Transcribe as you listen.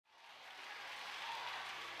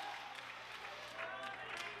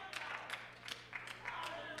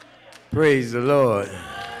Praise the Lord.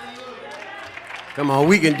 Come on,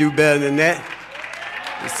 we can do better than that.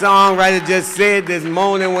 The songwriter just said this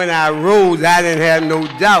morning when I rose, I didn't have no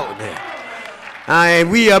doubt.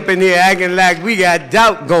 And we up in here acting like we got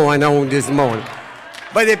doubt going on this morning.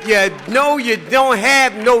 But if you know you don't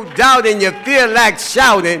have no doubt and you feel like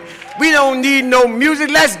shouting, we don't need no music.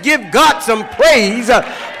 Let's give God some praise up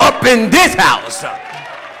in this house.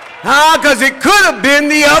 Because it could have been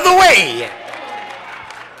the other way.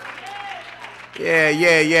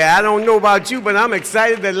 Yeah. I don't know about you, but I'm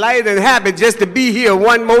excited, delighted, and happy just to be here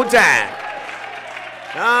one more time.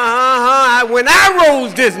 When I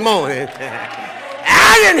rose this morning,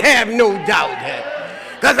 I didn't have no doubt.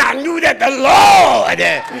 Because I knew that the Lord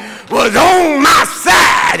was on my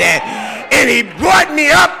side. And he brought me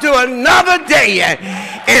up to another day.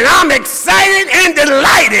 And I'm excited and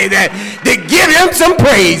delighted to give him some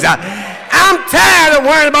praise. I'm tired of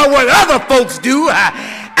worrying about what other folks do.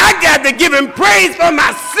 I got to give him praise for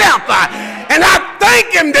myself. And I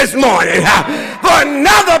thank him this morning for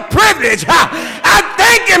another privilege. I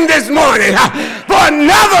thank him this morning for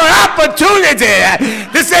another opportunity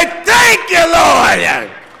to say thank you, Lord.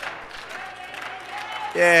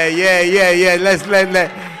 Yeah.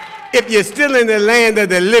 If you're still in the land of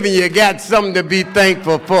the living, you got something to be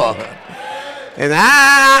thankful for. And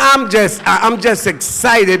I'm just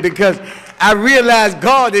excited because I realize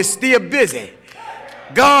God is still busy.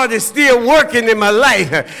 God is still working in my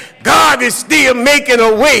life. God is still making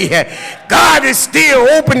a way. God is still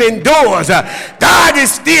opening doors. God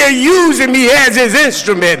is still using me as his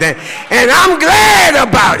instrument. And I'm glad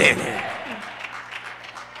about it.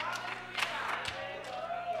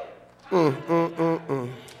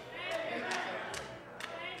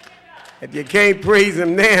 If you can't praise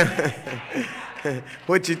him now,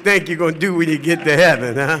 what you think you're going to do when you get to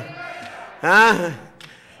heaven, huh?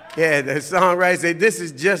 Yeah, the songwriter said, this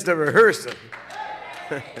is just a rehearsal.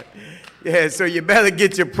 Yeah, so you better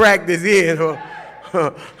get your practice in or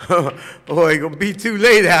it's going to be too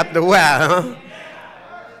late after a while, huh?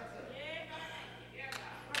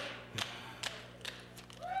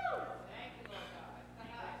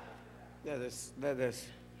 Let us.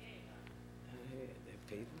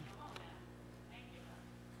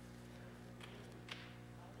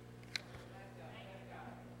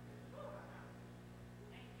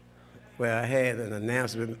 Well, I had an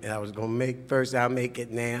announcement I was going to make. First, I'll make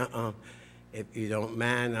it now, if you don't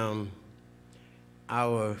mind.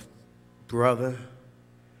 Our brother,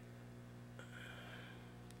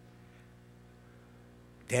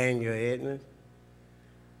 Daniel Edmonds,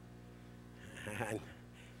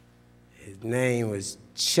 his name was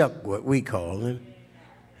Chuck, what we call him.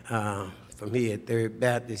 From here at Third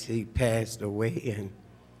Baptist, he passed away,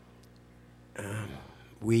 and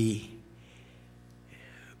we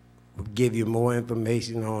will give you more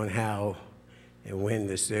information on how and when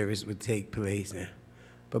the service would take place.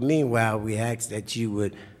 But meanwhile, we ask that you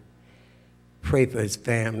would pray for his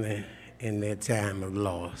family in their time of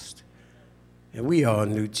loss. And we all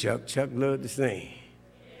knew Chuck. Chuck loved to sing.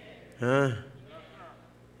 Huh?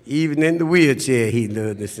 Even in the wheelchair, he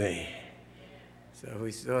loved to sing. So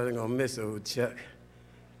we sort of going to miss old Chuck.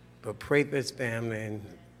 But pray for his family, and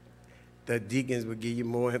the deacons will give you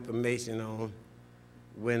more information on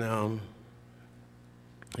when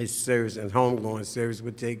his service and homegoing service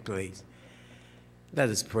would take place. Let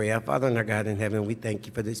us pray. Our Father and our God in heaven, we thank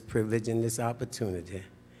you for this privilege and this opportunity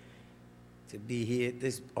to be here at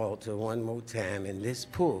this altar one more time in this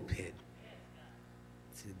pulpit,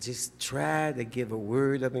 to just try to give a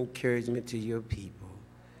word of encouragement to your people.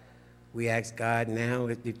 We ask God now,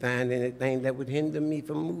 if you find anything that would hinder me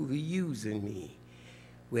from using me,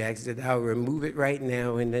 we ask that I'll remove it right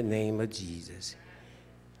now in the name of Jesus.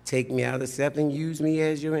 Take me out of self and use me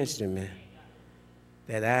as your instrument,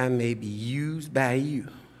 that I may be used by you,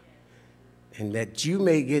 and that you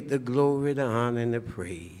may get the glory, the honor, and the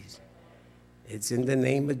praise. It's in the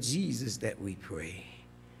name of Jesus that we pray,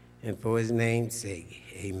 and for his name's sake,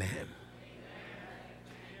 amen.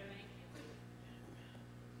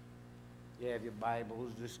 You have your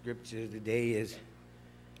Bibles. The scripture today is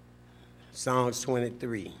Psalms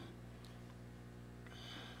 23.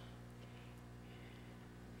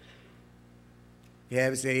 You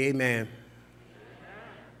have to say amen.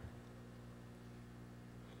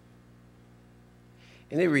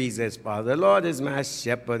 And it reads as follows: the Lord is my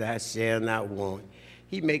shepherd, I shall not want.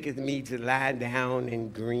 He maketh me to lie down in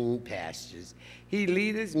green pastures. He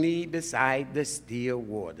leadeth me beside the still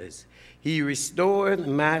waters. He restoreth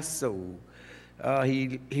my soul.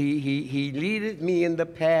 He leadeth me in the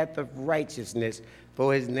path of righteousness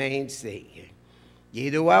for his name's sake.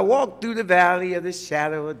 Yea, though I walk through the valley of the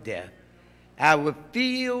shadow of death, I will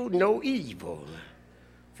feel no evil,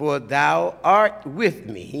 for thou art with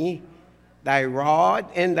me. Thy rod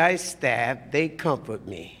and thy staff, they comfort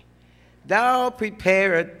me. Thou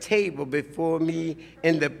prepare a table before me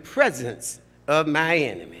in the presence of my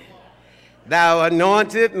enemy. Thou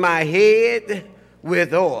anointed my head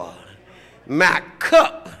with oil. My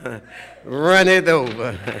cup runneth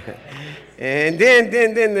over. And then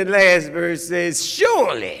the last verse says,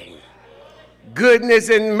 surely goodness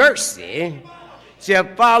and mercy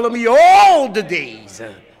shall follow me all the days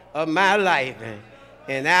of my life,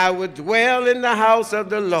 and I will dwell in the house of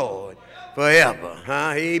the Lord forever.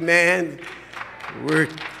 Amen. We're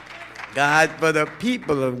God, for the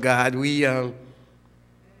people of God, if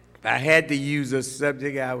I had to use a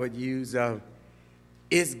subject, I would use,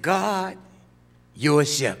 is God your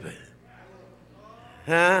shepherd?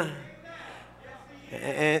 Huh?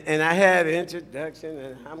 And I have an introduction,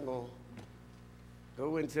 and I'm going to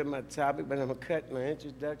go into my topic, but I'm going to cut my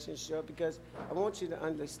introduction short because I want you to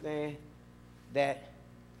understand that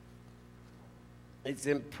it's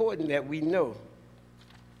important that we know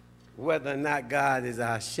whether or not God is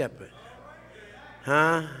our shepherd.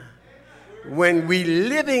 Huh? When we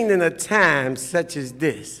living in a time such as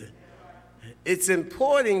this, it's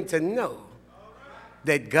important to know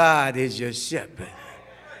that God is your shepherd.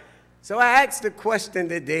 So I asked the question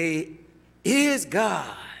today, is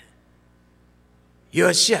God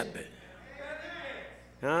your shepherd?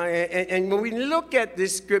 And when we look at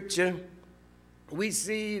this scripture, we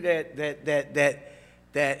see that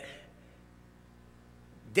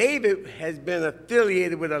David has been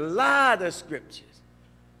affiliated with a lot of scriptures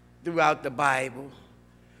throughout the Bible,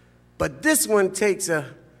 but this one takes a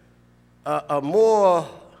more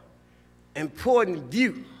important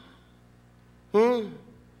view. And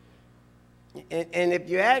if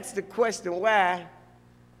you ask the question, why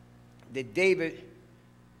did David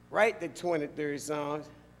write the 23rd Psalms,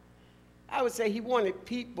 I would say he wanted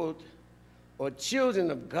people or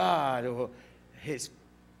children of God or his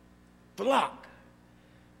flock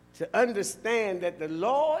to understand that the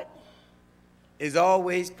Lord is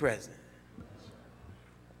always present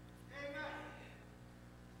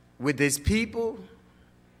with his people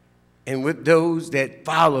and with those that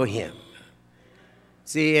follow him.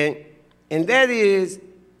 See, and that is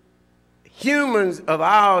humans of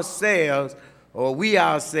ourselves, or we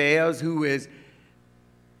ourselves, who is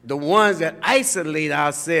the ones that isolate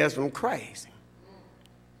ourselves from Christ.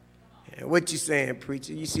 And what you saying,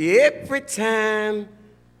 preacher? You see, every time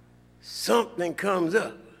something comes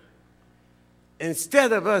up,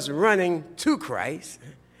 instead of us running to Christ,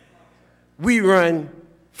 we run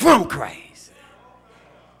from Christ.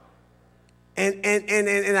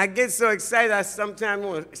 And I get so excited, I sometimes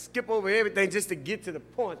want to skip over everything just to get to the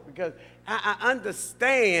point, because I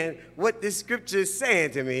understand what this scripture is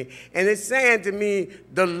saying to me. And it's saying to me,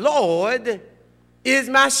 the Lord is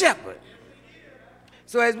my shepherd.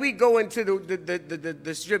 So as we go into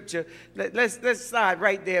the scripture, let's start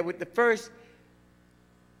right there with the first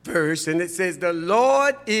verse. And it says, the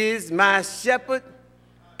Lord is my shepherd,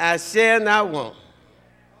 I shall not want.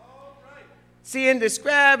 See, in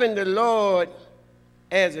describing the Lord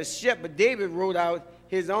as a shepherd, David wrote out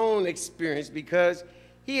his own experience because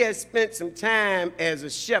he had spent some time as a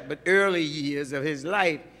shepherd early years of his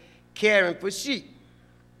life caring for sheep.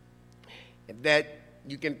 That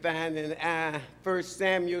you can find in 1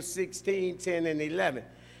 Samuel 16, 10, and 11.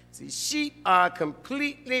 See, sheep are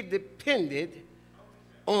completely dependent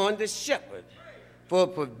on the shepherd for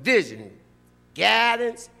provision,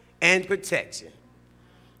 guidance, and protection.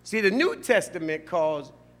 See, the New Testament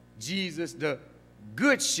calls Jesus the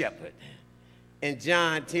Good Shepherd in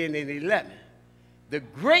John 10 and 11, the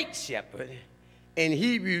Great Shepherd in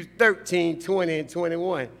Hebrews 13, 20 and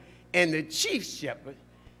 21, and the Chief Shepherd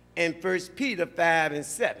in 1 Peter 5 and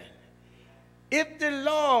 7. If the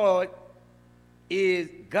Lord is,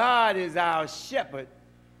 God is our shepherd,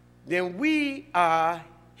 then we are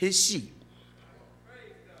his sheep.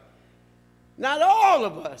 Not all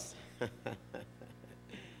of us.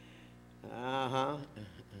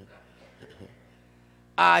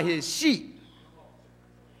 Are his sheep.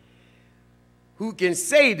 Who can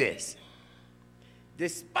say this?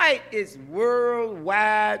 Despite its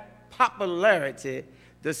worldwide popularity,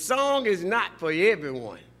 the song is not for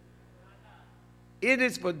everyone. It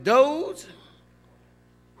is for those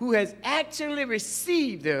who has actually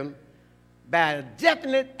received them by a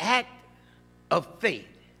definite act of faith.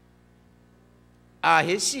 Are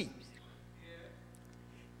his sheep.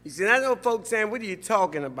 You see, I know folks saying, what are you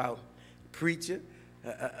talking about, preacher?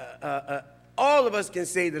 All of us can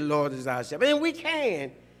say the Lord is our shepherd, and we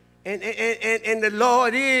can. And the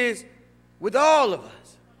Lord is with all of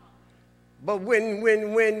us. But when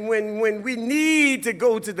we need to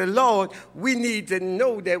go to the Lord, we need to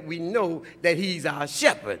know that he's our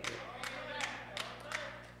shepherd.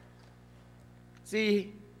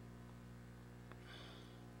 See,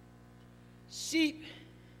 sheep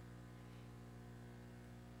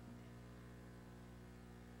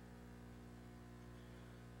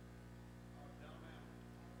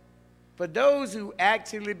for those who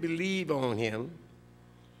actually believe on him,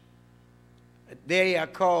 they are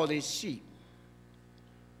called his sheep.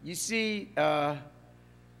 You see,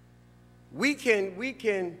 we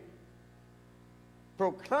can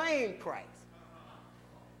proclaim Christ,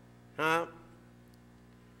 huh?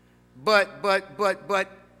 But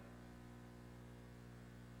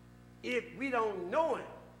if we don't know him,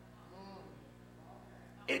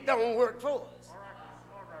 it don't work for us,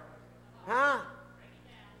 huh?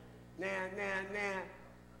 Now,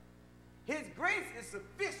 his grace is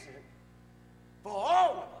sufficient for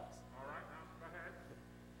all of us.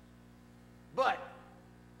 But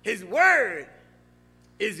his word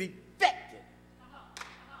is effective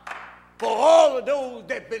for all of those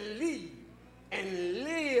that believe and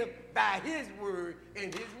live by his word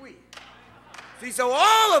and his will. See, so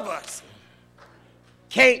all of us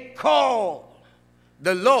can't call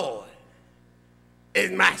the Lord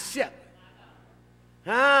as my shepherd.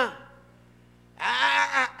 Huh?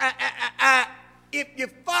 If you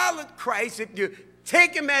followed Christ, if you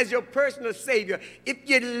take him as your personal Savior, if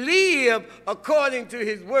you live according to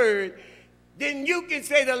his word, then you can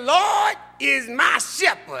say, the Lord is my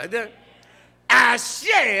shepherd, I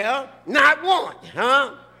shall not want.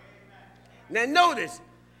 Huh? Now notice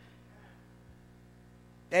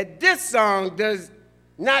that this song does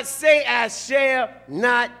not say I shall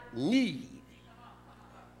not need.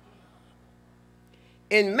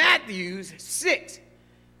 In Matthew 6,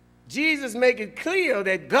 Jesus makes it clear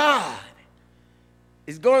that God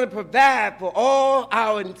is going to provide for all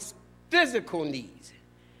our physical needs.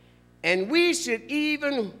 And we shouldn't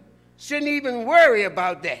even worry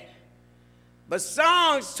about that. But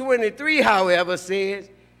Psalms 23, however, says,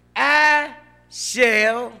 I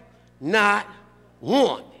shall not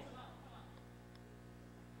want.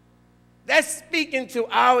 That's speaking to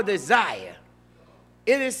our desire.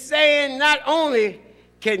 It is saying not only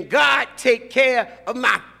can God take care of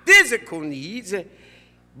my physical needs,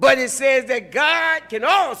 but it says that God can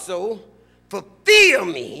also fulfill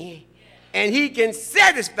me and he can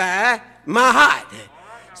satisfy my heart.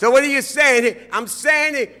 So what are you saying? I'm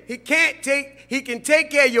saying that he can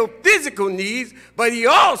take care of your physical needs, but he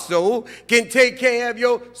also can take care of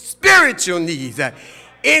your spiritual needs.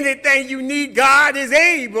 Anything you need, God is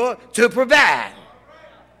able to provide.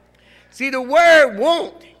 See, the word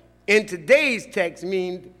want in today's text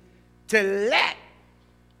means to lack,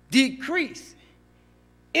 decrease,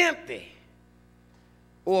 empty,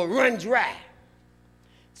 or run dry.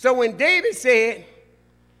 So when David said,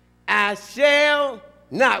 I shall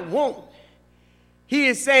not want, he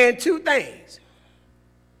is saying two things.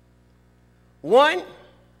 One,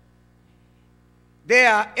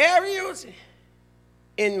 there are areas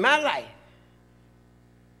in my life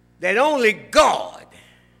that only God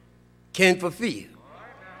can fulfill.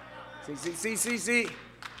 See,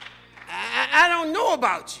 I don't know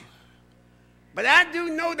about you, but I do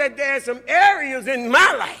know that there are some areas in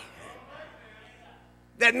my life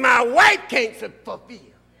that my wife can't fulfill,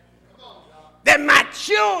 that my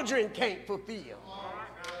children can't fulfill,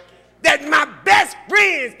 that my best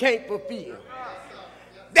friends can't fulfill,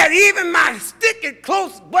 that even my sticky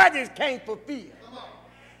close buddies can't fulfill.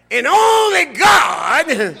 And only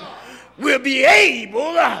God will be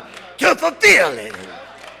able to fulfill it.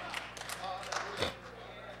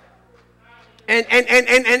 And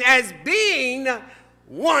as being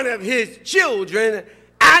one of his children,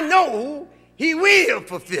 I know he will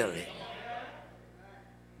fulfill it.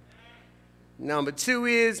 Number two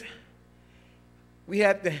is we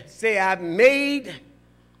have to say, I've made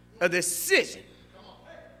a decision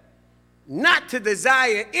not to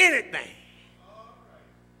desire anything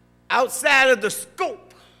outside of the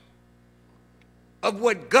scope of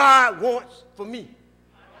what God wants for me.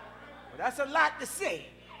 Well, that's a lot to say.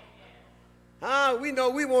 We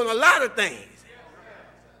know we want a lot of things.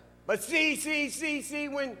 But see,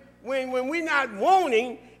 when we're not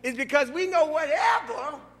wanting, it's because we know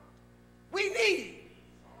whatever we need,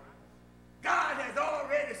 God has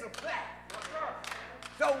already supplied.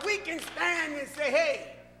 So we can stand and say, hey,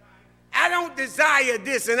 I don't desire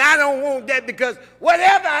this and I don't want that, because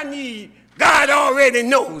whatever I need, God already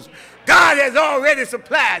knows. God has already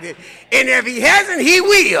supplied it. And if he hasn't, he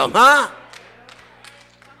will, huh?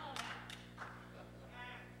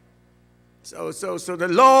 So the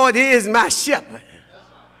Lord is my shepherd.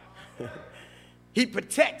 He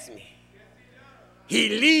protects me. He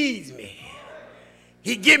leads me.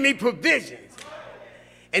 He gives me provisions.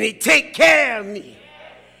 And he takes care of me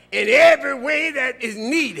in every way that is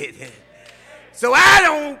needed. So I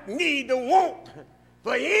don't need to want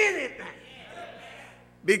for anything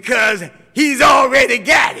because he's already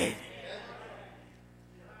got it.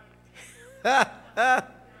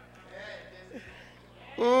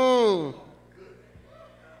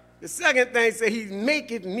 The second thing says he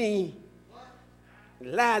maketh me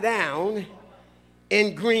lie down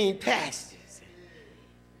in green pastures.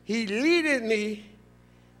 He leadeth me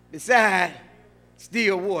beside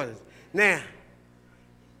still waters. Now,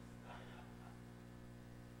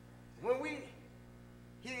 when we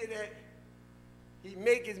hear that he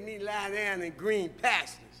maketh me lie down in green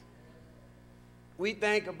pastures, we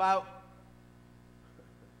think about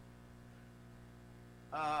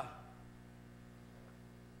a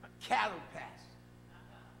cattle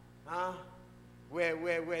pasture, where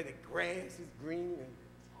the grass is green and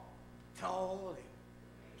tall, and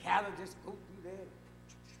cattle just go through there,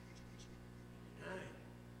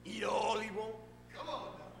 eat all he wants,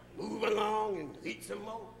 move along and eat some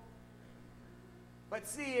more. But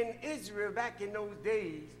see, in Israel back in those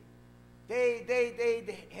days, they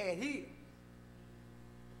had hills.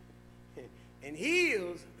 And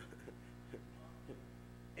hills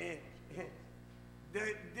and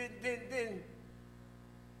didn't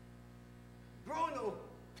grow no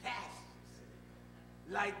pastures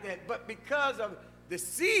like that. But because of the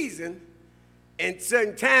season and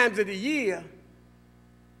certain times of the year,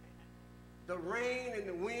 the rain and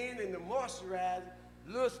the wind and the moisturizer,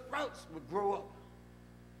 little sprouts would grow up.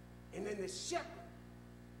 And then the shepherd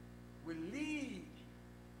would lead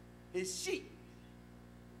his sheep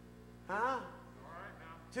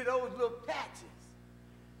to those little patches.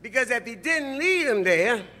 Because if he didn't lead them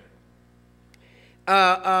there,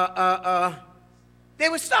 they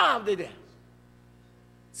would starve to death.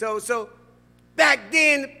 So back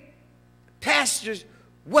then, pastures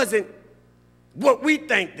wasn't what we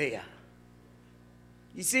think they are.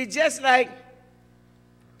 You see, just like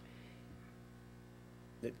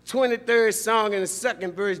the 23rd song in the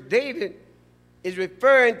second verse, David is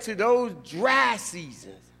referring to those dry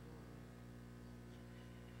seasons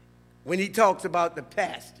when he talks about the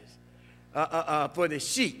pastures for the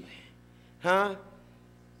sheep,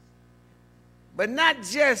 But not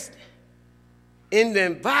just in the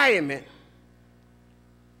environment.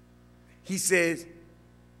 He says,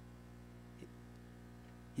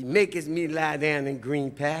 he maketh me lie down in green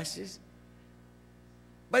pastures,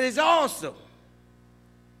 but it's also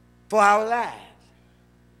for our lives.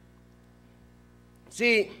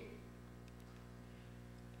 See,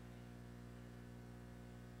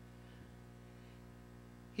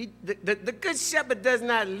 the good shepherd does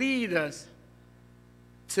not lead us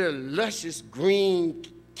to luscious green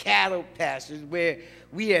cattle pastures where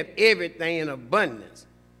we have everything in abundance.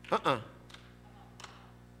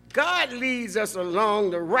 God leads us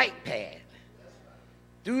along the right path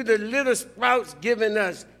through the little sprouts, giving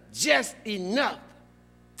us just enough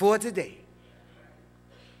for today.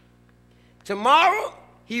 Tomorrow,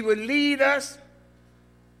 he will lead us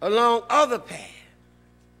along other paths,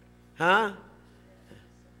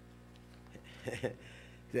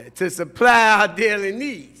 to supply our daily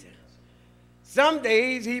needs. Some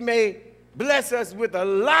days he may bless us with a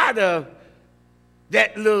lot of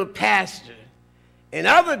that little pasture. And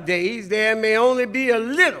other days there may only be a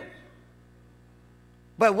little.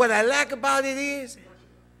 But what I like about it is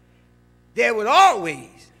there would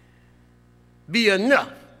always be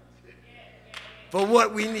enough for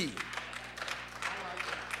what we need.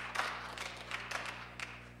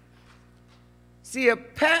 See, a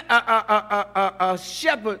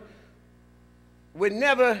shepherd would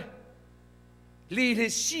never lead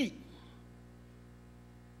his sheep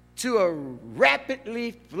to a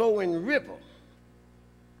rapidly flowing river.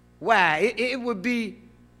 Why? It would be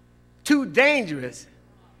too dangerous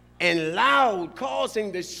and loud,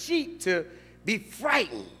 causing the sheep to be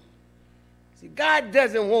frightened. See, God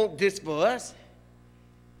doesn't want this for us.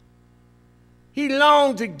 He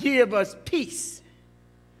longs to give us peace,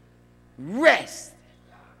 rest,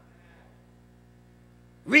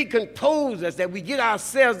 recompose us, that we get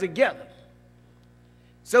ourselves together.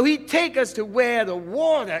 So he takes us to where the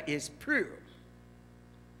water is pure,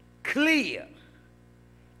 clear,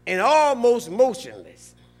 and almost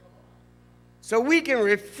motionless, so we can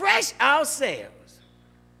refresh ourselves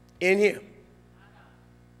in him.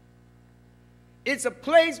 It's a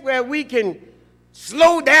place where we can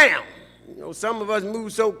slow down. You know, some of us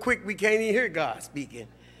move so quick we can't even hear God speaking.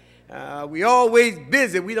 We always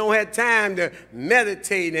busy. We don't have time to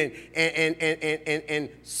meditate and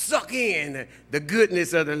suck in the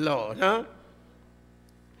goodness of the Lord, huh?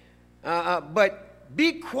 But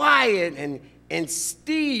be quiet and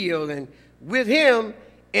still and with him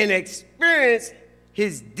and experience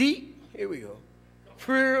his deep, here we go,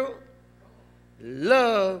 pure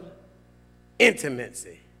love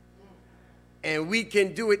intimacy. And we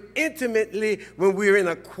can do it intimately when we're in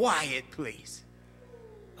a quiet place,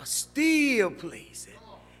 a still place.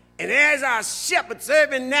 And as our shepherds,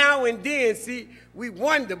 every now and then, see, we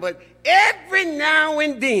wonder, but every now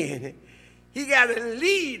and then, he got to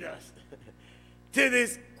lead us to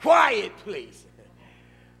this quiet place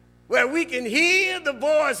where we can hear the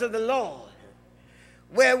voice of the Lord,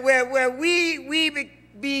 where we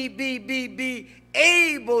be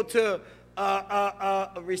able to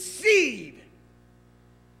receive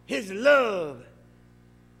his love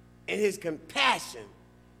and his compassion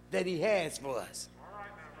that he has for us.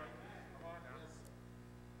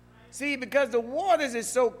 See, because the waters is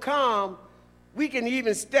so calm, we can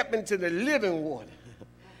even step into the living water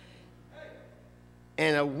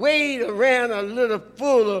and wade around a little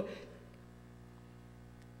fuller,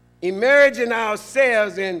 immersing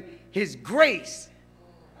ourselves in his grace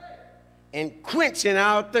and quenching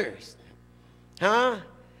our thirst. Huh?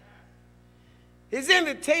 His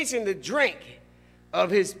invitation to drink of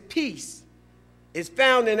his peace is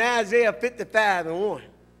found in Isaiah 55:1.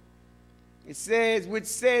 It says, which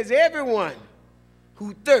says, everyone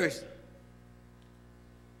who thirsts,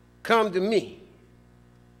 come to me.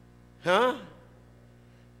 Huh?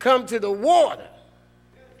 Come to the water.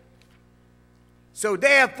 So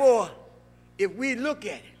therefore, if we look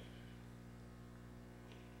at it,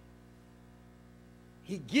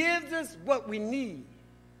 he gives us what we need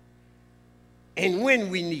and when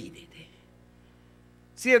we need it.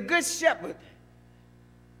 See, a good shepherd,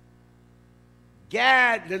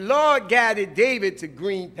 the Lord guided David to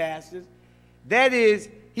green pastures. That is,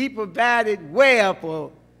 he provided well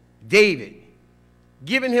for David,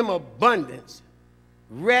 giving him abundance,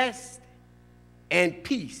 rest, and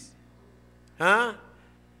peace. Huh?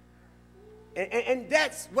 And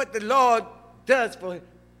that's what the Lord does for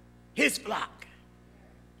his flock,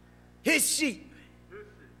 his sheep.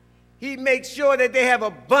 He makes sure that they have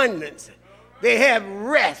abundance, they have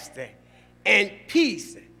rest and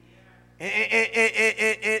peace. And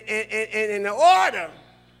in order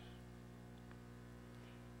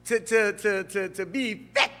to be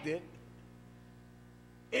effective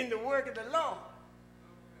in the work of the Lord,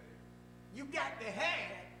 you got to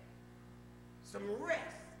have some rest.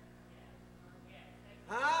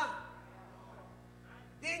 Huh?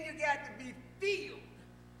 Then you got to be filled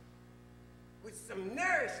with some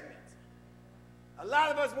nourishment. A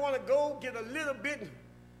lot of us want to go get a little bit and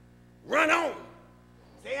run on.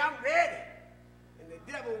 Say, I'm ready. And the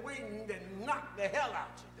devil waiting to knock the hell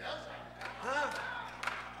out you. Huh?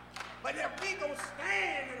 But if we going to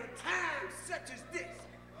stand in a time such as this,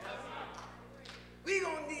 we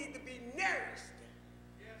going to need to be nourished.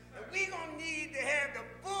 And we going to need to have the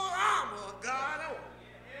full armor of God on.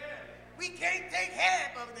 We can't take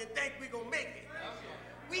half of it and think we're going to make it.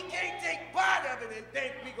 We can't take part of it and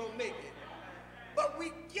think we're going to make it. But we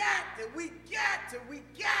got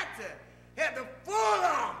to have the full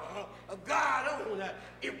armor of God on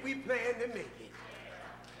if we plan to make it.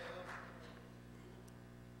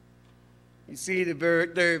 You see the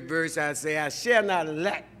third verse, I say, I shall not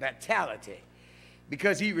lack vitality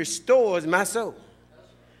because he restores my soul.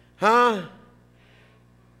 Huh?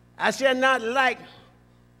 I shall not lack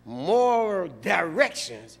moral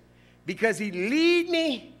directions because he lead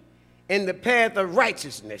me in the path of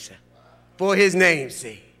righteousness for his name's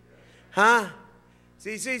sake. Huh?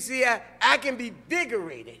 See, I can be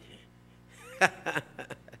vigorated.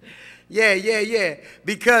 Yeah.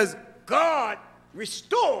 Because God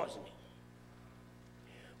restores me.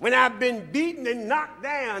 When I've been beaten and knocked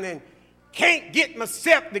down and can't get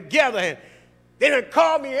myself together, and they done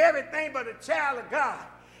called me everything but a child of God.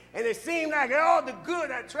 And it seemed like all the good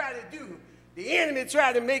I try to do, the enemy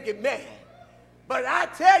tried to make it mad. But I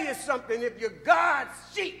tell you something, if you're God's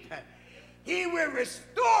sheep, he will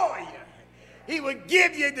restore you. He will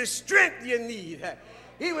give you the strength you need.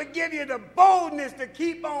 He will give you the boldness to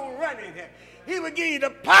keep on running. He will give you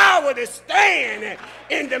the power to stand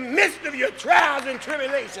in the midst of your trials and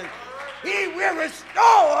tribulations. He will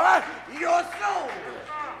restore your soul.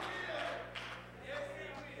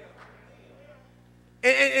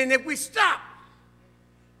 And if we stop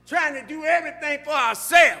trying to do everything for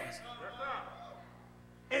ourselves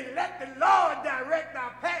and let the Lord direct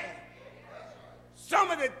our path,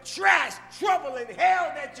 some of the trash, trouble, and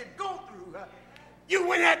hell that you go through, you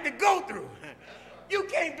wouldn't have to go through. You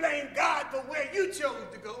can't blame God for where you chose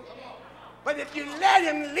to go. But if you let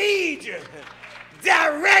him lead you,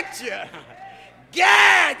 direct you,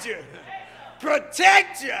 guide you,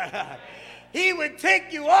 protect you, he would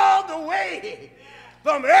take you all the way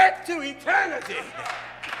from earth to eternity.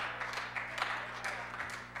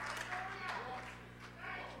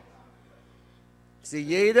 See,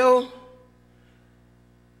 yea, though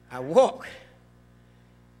I walk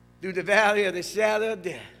through the valley of the shadow of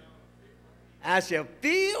death, I shall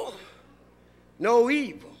feel no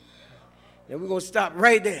evil. And we're going to stop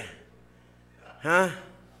right there. Huh?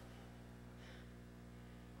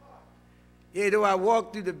 Yea, though I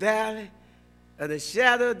walk through the valley of the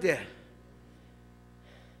shadow of death,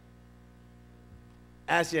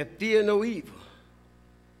 I shall fear no evil.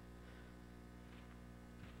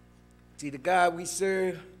 See, the God we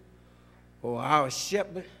serve, or our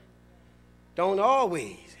shepherd, don't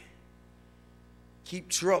always keep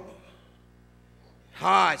trouble,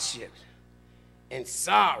 hardships, and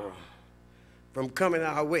sorrow from coming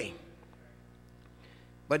our way.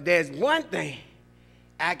 But there's one thing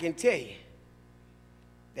I can tell you,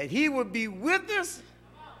 that he will be with us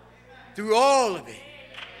through all of it.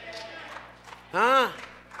 Huh?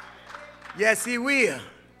 Yes, he will.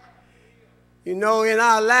 You know, in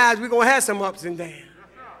our lives, we're going to have some ups and downs.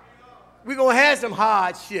 We're going to have some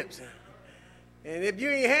hardships. And if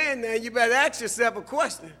you ain't had none, you better ask yourself a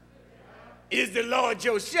question. Is the Lord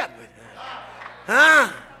your shepherd?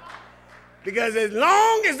 Huh? Because as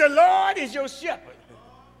long as the Lord is your shepherd,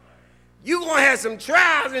 you're going to have some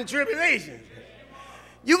trials and tribulations.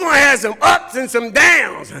 You're going to have some ups and some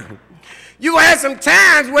downs. You're going to have some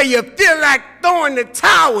times where you feel like throwing the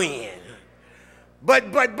towel in.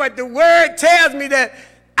 But the word tells me that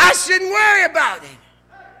I shouldn't worry about it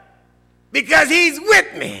because he's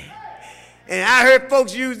with me. And I heard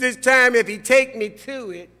folks use this term, if he take me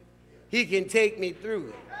to it, he can take me through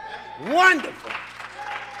it. Wonderful.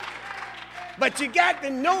 But you got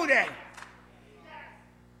to know that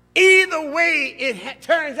either way it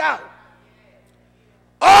turns out,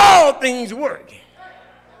 all things work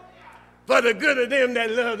for the good of them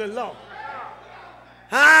that love the Lord.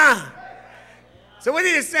 Huh? So what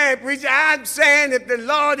are you saying, preacher? I'm saying if the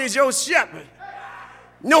Lord is your shepherd,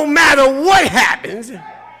 no matter what happens,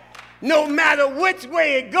 no matter which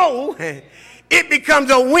way it goes, it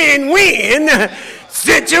becomes a win-win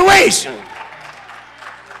situation.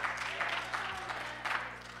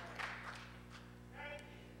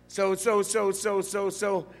 So,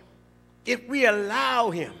 if we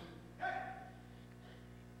allow him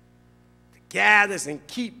to guide us and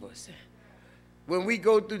keep us, when we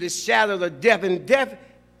go through the shadow of death, and death,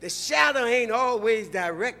 the shadow ain't always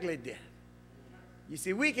directly death. You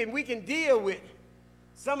see, we can deal with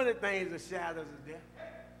some of the things of shadows of death.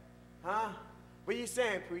 Huh? What are you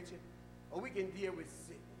saying, preacher? Or we can deal with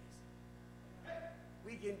sickness.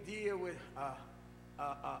 We can deal with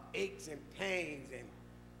aches and pains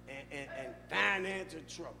and financial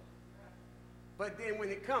trouble. But then when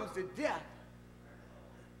it comes to death,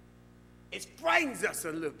 it frightens us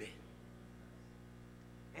a little bit.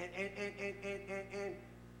 And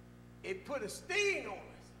it put a sting on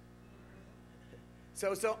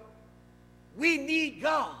us. So we need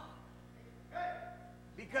God,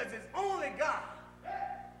 because it's only God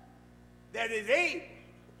that is able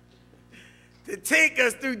to take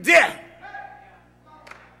us through death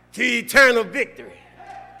to eternal victory.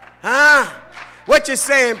 Huh? What you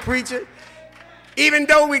saying, preacher? Even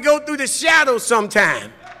though we go through the shadows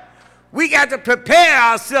sometime, we got to prepare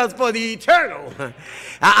ourselves for the eternal.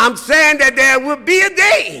 I'm saying that there will be a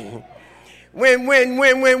day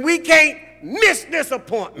when we can't miss this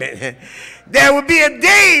appointment. There will be a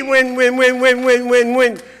day when we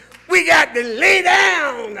got to lay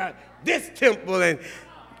down this temple and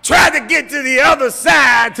try to get to the other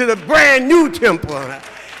side, to the brand new temple.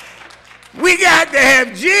 We got to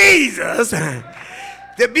have Jesus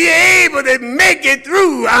to be able to make it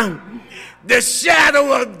through the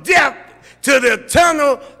shadow of death to the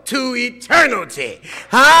tunnel to eternity.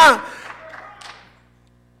 Huh?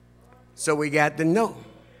 So we got to know,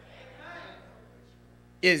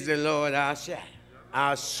 is the Lord our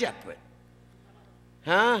shepherd?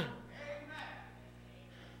 Huh?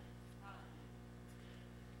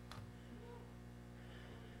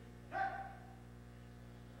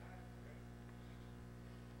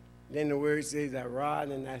 Then the word says, thy rod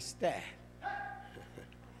and thy staff,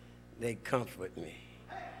 they comfort me.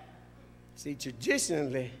 See,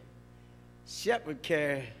 traditionally, shepherd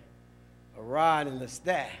carry a rod and a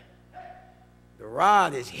staff. The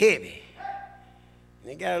rod is heavy,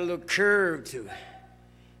 and it got a little curve to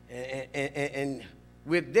it. And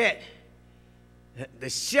with that, the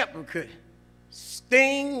shepherd could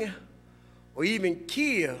sting or even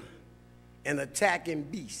kill an attacking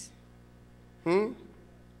beast. And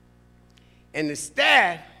the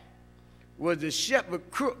staff was the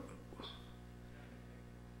shepherd crook,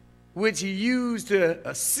 which he used to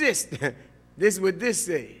assist. This is what this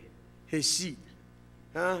says, his sheep.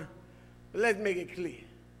 But let's make it clear.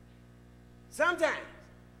 Sometimes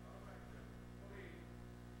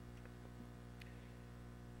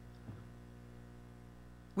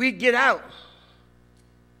we get out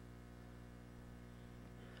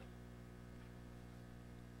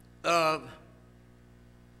of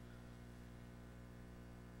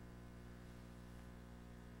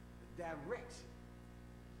the direction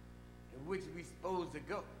in which we're supposed to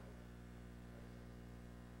go.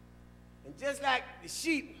 And just like the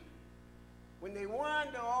sheep, when they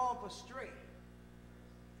wander off astray,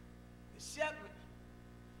 the shepherd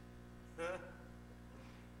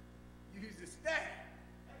used the staff,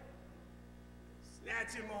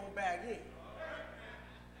 snatch him on back in.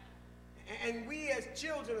 And we as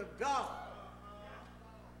children of God,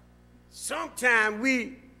 sometimes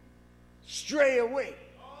we stray away.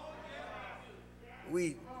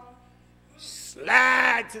 We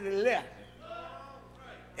slide to the left,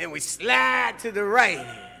 and we slide to the right.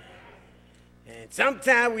 And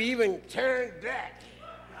sometimes we even turn back.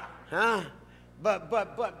 But,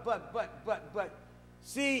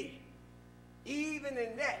 see, even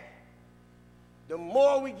in that, the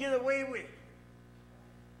more we get away with it,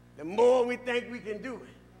 the more we think we can do it.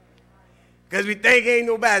 Because we think ain't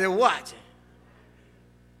nobody watching.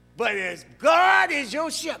 But as God is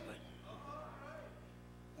your shepherd,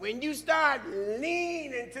 when you start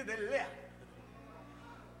leaning to the left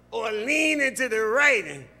or leaning to the right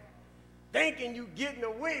and thinking you getting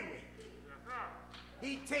away with it,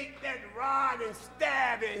 he take that rod and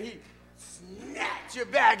stab and he snatch you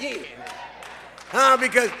back in.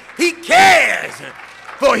 Because he cares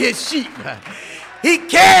for his sheep. He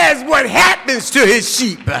cares what happens to his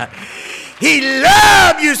sheep. He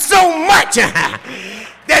loves you so much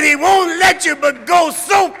that he won't let you but go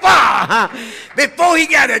so far before he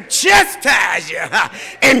got to chastise you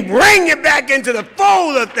and bring you back into the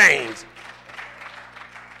fold of things.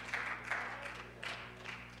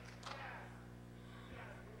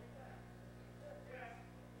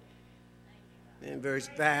 In verse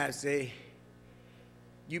 5 say,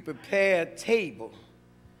 you prepare a table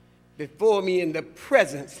before me in the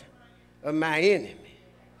presence of my enemy.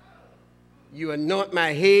 You anoint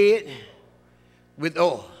my head with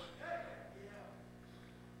oil.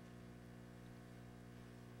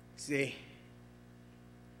 See,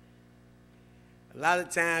 a lot of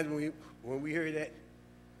times when we hear that,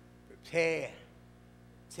 prepare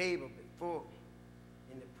table before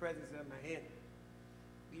me in the presence of my enemy,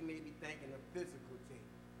 we may be thinking of physical table.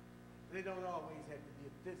 But it don't always have to be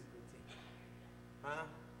a physical table.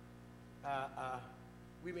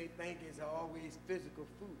 We may think it's always physical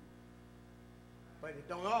food, but it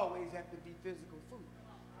don't always have to be physical food.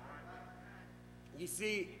 You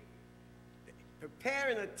see,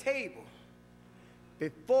 preparing a table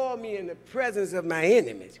before me in the presence of my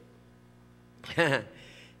enemies,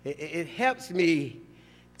 it helps me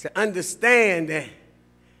to understand that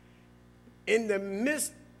in the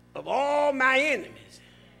midst of all my enemies,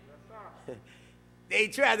 they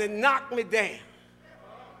try to knock me down,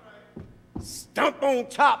 stomp on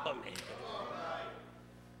top of me,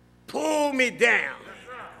 pull me down,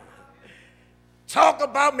 talk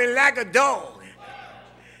about me like a dog,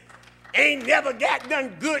 ain't never got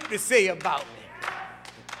nothing good to say about me.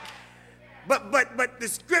 But the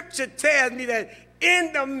scripture tells me that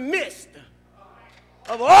in the midst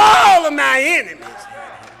of all of my enemies,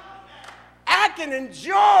 I can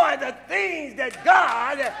enjoy the things that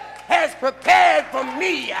God has prepared for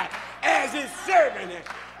me as his servant.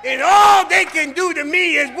 And all they can do to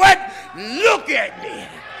me is what? Look at me.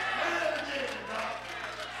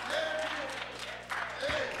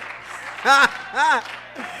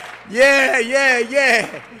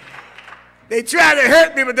 Yeah. They try to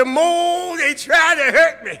hurt me, but the more they try to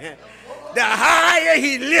hurt me, the higher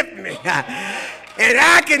he lifts me. And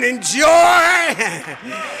I can enjoy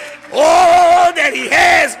all that he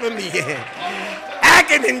has for me. I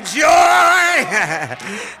can enjoy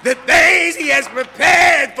the things he has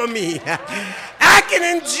prepared for me. I can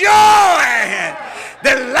enjoy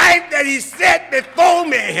the life that he set before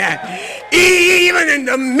me, even in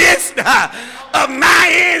the midst of my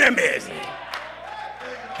enemies.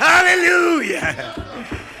 Hallelujah.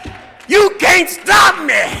 You can't stop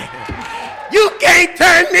me. You can't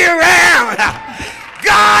turn me around.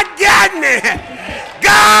 God got me.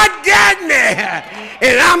 God got me.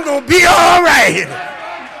 And I'm going to be all right.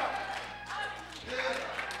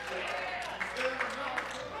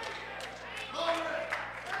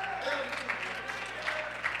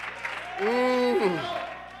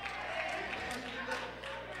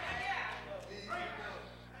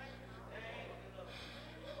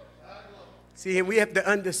 See, and we have to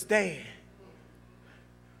understand,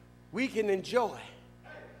 we can enjoy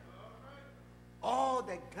all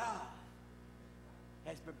that God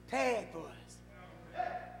has prepared for us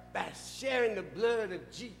by sharing the blood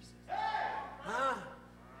of Jesus,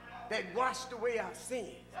 that washed away our sins,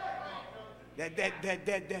 that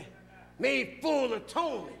made full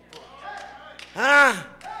atonement for us.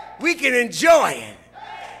 We can enjoy it.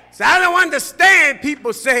 So I don't understand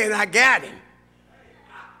people saying, I got him.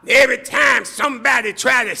 Every time somebody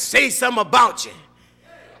try to say something about you,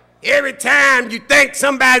 every time you think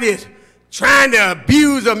somebody is trying to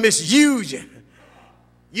abuse or misuse you,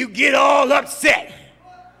 you get all upset,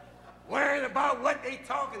 worrying about what they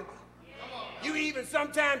talking about. You even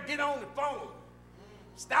sometimes get on the phone,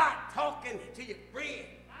 start talking to your friend.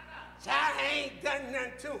 Child, I ain't done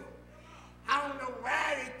nothing to them. I don't know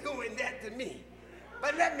why they doing that to me.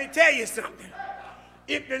 But let me tell you something.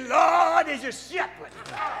 If the Lord is your shepherd,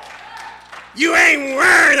 you ain't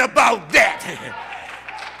worrying about that.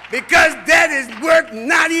 Because that is worth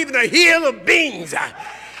not even a hill of beans.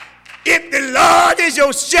 If the Lord is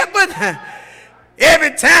your shepherd,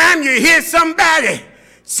 every time you hear somebody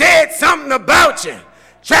said something about you,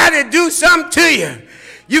 try to do something to you,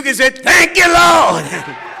 you can say, thank you, Lord.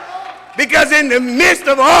 Because in the midst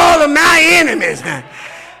of all of my enemies,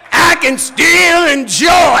 I can still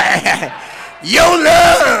enjoy your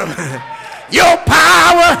love, your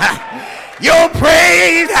power, your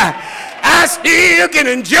praise. I still can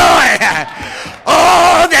enjoy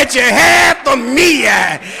all that you have for me.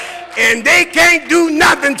 And they can't do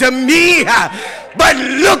nothing to me but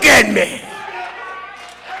look at me.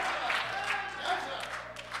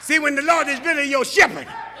 See, when the Lord is really your shepherd,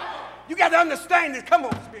 you got to understand this. Come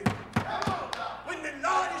on, Spirit. When the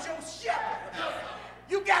Lord is your shepherd,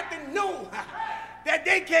 you got to know that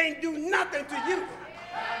they can't do nothing to you.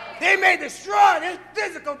 They may destroy this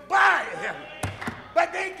physical body,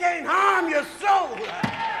 but they can't harm your soul.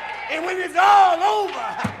 And when it's all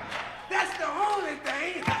over, that's the only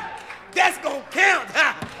thing that's going to count.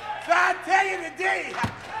 So I tell you today,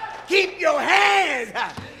 keep your hands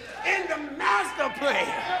in the master plan.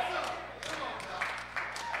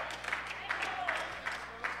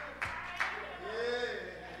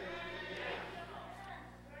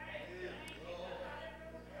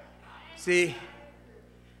 See,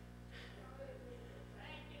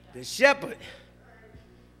 the shepherd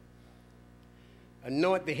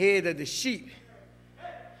anoint the head of the sheep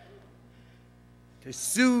to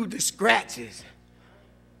soothe the scratches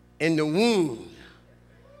and the wound.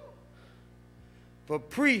 For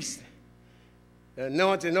priests, the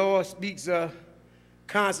anointing oil speaks of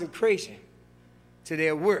consecration to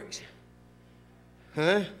their works.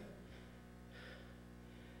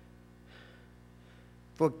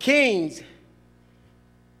 For kings,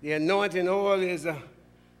 the anointing oil is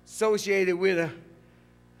associated with a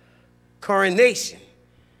coronation.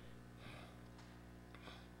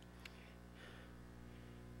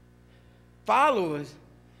 Followers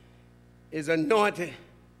is anointed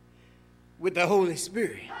with the Holy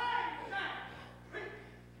Spirit.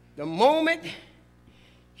 The moment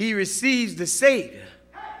he receives the Savior,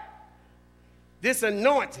 this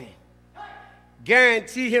anointing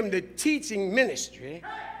guarantees him the teaching ministry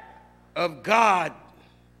of God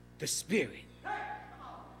the Spirit.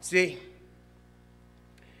 See?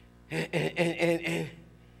 And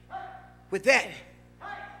with that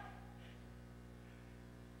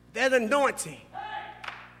anointing,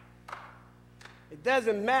 it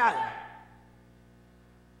doesn't matter,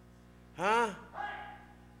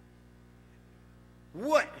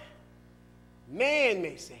 what man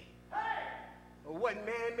may say or what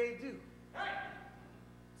man may do.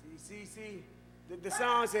 See, the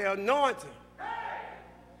song says, anointing,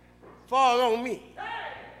 fall on me.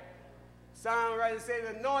 Songwriter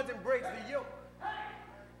says, anointing breaks the yoke.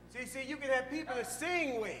 See, you can have people that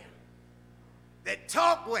sing well, that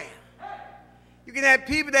talk well. You can have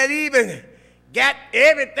people that even got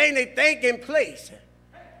everything they think in place.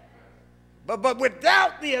 But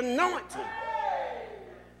without the anointing,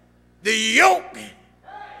 the yoke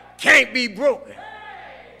can't be broken.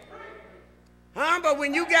 But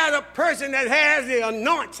when you got a person that has the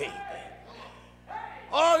anointing,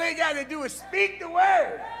 all they got to do is speak the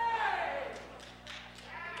word,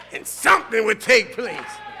 and something would take place.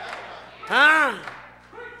 Yeah.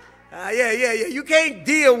 You can't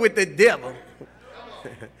deal with the devil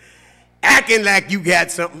acting like you got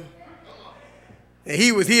something. And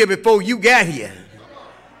he was here before you got here.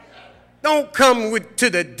 Don't come to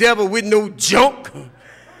the devil with no junk,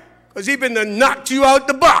 because he been to knock you out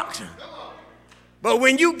the box. But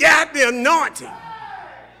when you got the anointing,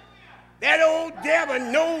 that old devil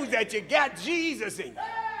knows that you got Jesus in you.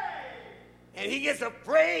 And he gets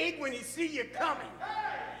afraid when he see you coming.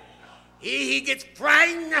 He gets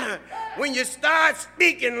frightened when you start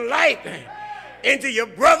speaking life into your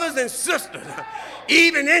brothers and sisters,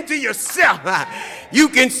 even into yourself. You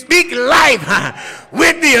can speak life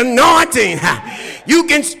with the anointing. You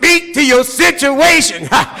can speak to your situation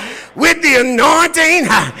with the anointing,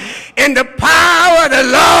 and the power of the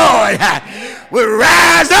Lord will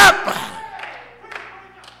rise up.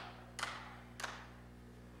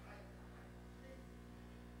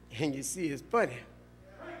 And you see, it's funny,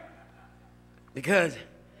 because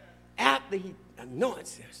after he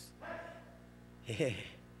anoints us, the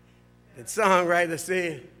songwriter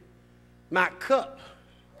said, my cup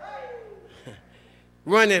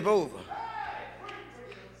runneth over.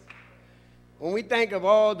 When we think of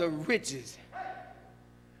all the riches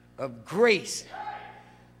of grace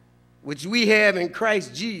which we have in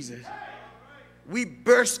Christ Jesus, we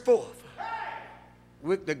burst forth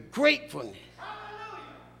with the gratefulness,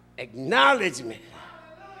 acknowledgement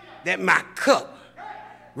that my cup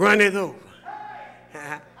runneth over.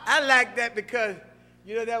 I like that because,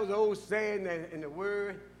 you know, that was an old saying in the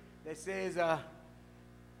word that says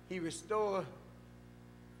he restored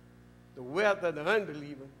the wealth of the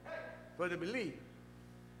unbeliever for the believer.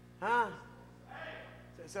 Huh?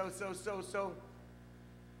 So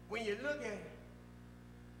when you look at it,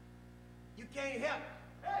 you can't help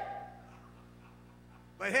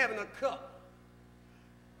but having a cup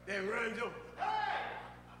that runs over.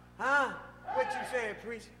 Huh? What you saying,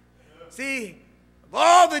 preacher? See, of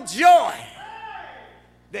all the joy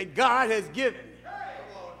that God has given me,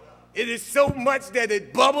 it is so much that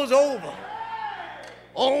it bubbles over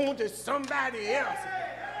on to somebody else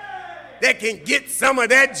that can get some of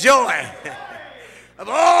that joy. Of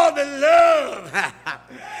all the love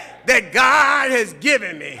that God has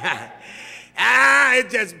given me, it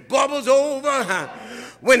just bubbles over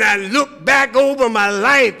when I look back over my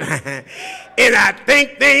life and I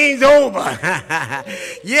think things over.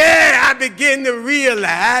 Yeah, I begin to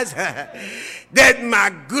realize that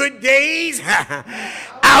my good days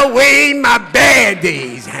outweigh my bad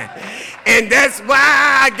days. And that's why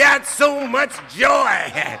I got so much joy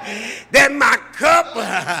that my cup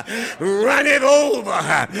runneth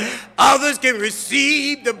over. Others can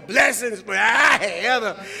receive the blessings that I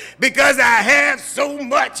have because I have so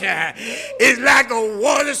much. It's like a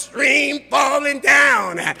water stream falling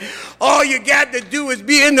down. All you got to do is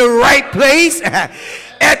be in the right place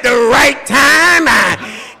at the right time,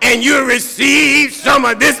 and you'll receive some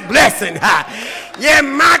of this blessing. Yeah,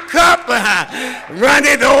 my cup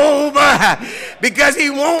runneth over because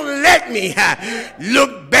he won't let me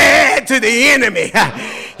look bad to the enemy.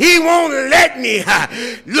 He won't let me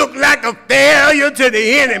look like a failure to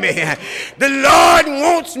the enemy. The Lord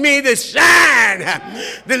wants me to shine.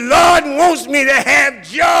 The Lord wants me to have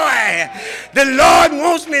joy. The Lord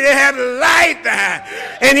wants me to have life,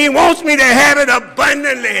 and he wants me to have it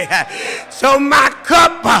abundantly. So my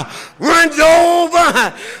cup runs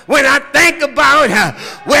over when I think about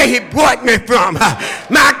where he brought me from.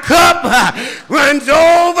 My cup runs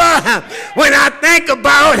over when I think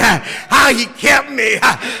about how he kept me.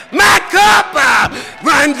 My cup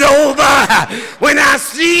runs over when I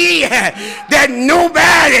see that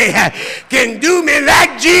nobody can do me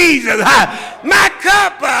like Jesus. My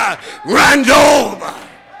cup runs over.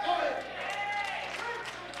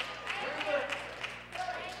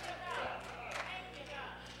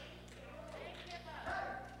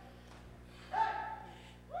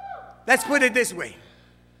 Let's put it this way.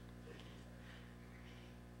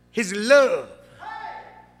 His love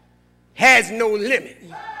has no limit.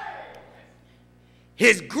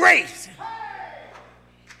 His grace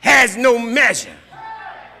has no measure.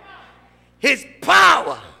 His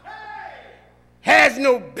power has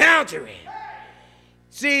no boundary.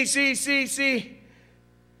 See,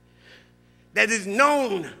 that is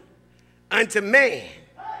known unto man.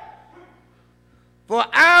 For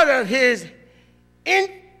out of his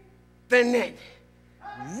infinite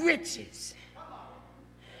riches,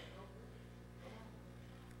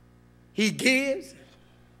 he gives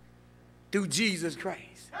through Jesus Christ.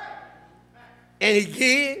 And he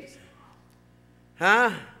gives,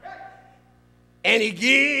 and he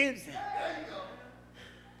gives,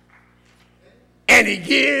 and he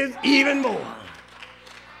gives even more.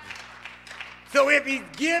 So if he's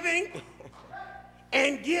giving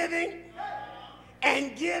and giving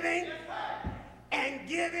and giving and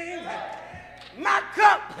giving, my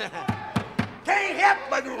cup can't help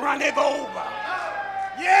but run it over.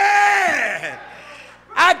 Yeah.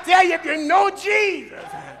 I tell you, if you know Jesus,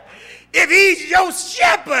 if he's your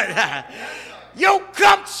shepherd, your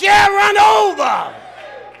cup shall run over.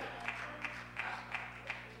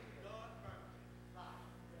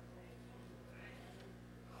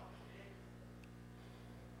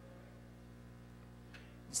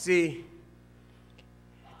 See,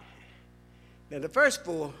 now the first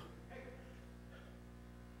 4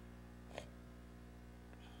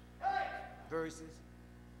 verses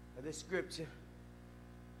of the scripture,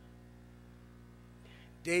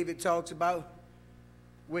 David talks about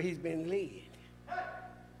where he's been led.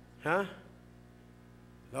 Huh?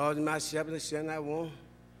 Lord is my shepherd, I shall not want.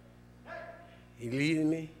 He leading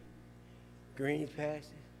me, green pastures.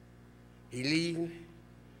 He leading me,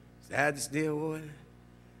 beside the still water.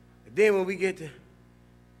 But then when we get to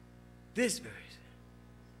this verse,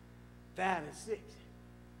 5 and 6, it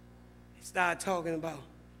start talking about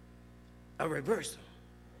a reversal.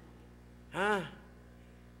 Huh?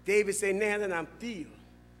 David said, now that I'm filled,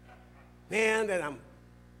 now that I'm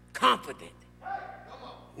confident,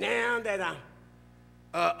 now that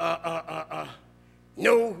I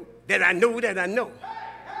know that I know that I know.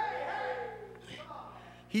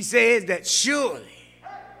 He says that surely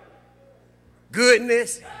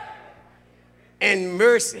goodness and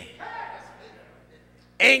mercy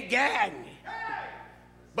ain't guiding me,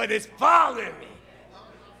 but it's following me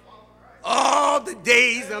all the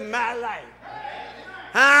days of my life.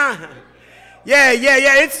 Huh? Yeah.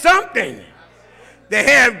 It's something to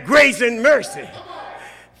have grace and mercy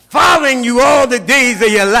following you all the days of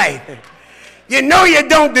your life. You know you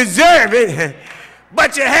don't deserve it,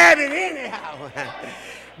 but you have it anyhow.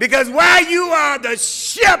 Because while you are the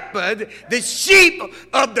shepherd, the sheep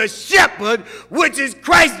of the shepherd, which is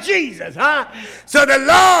Christ Jesus, huh? So the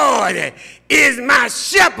Lord is my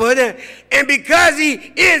shepherd, and because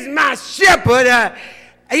he is my shepherd,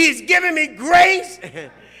 he's giving me grace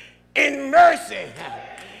and mercy.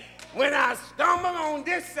 When I stumble on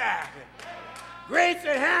this side, grace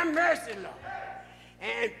and have mercy, Lord,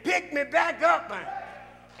 and pick me back up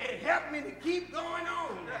and help me to keep going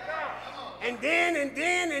on. And then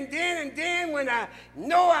when I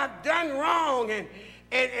know I've done wrong and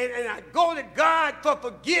I go to God for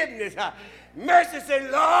forgiveness, mercy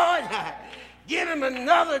says, Lord, give him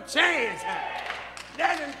another chance.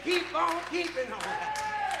 Let him keep on keeping on.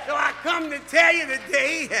 So I come to tell you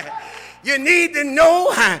today, you need to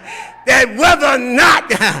know that whether or not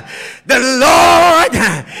the Lord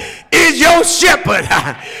is your shepherd,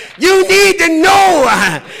 you need to know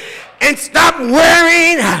and stop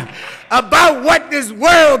worrying about what this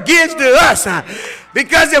world gives to us.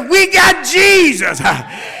 Because if we got Jesus,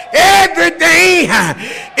 everything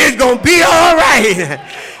is going to be all right.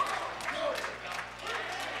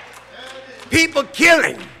 People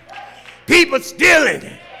killing, people stealing,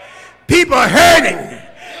 people hurting,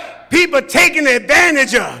 people taking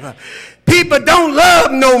advantage of, people don't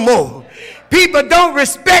love no more. People don't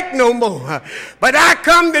respect no more. But I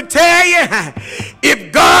come to tell you,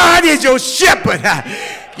 if God is your shepherd,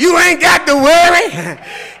 you ain't got to worry,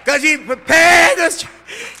 because he's prepared us.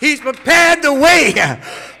 He's prepared the way,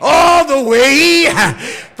 all the way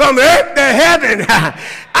from earth to heaven.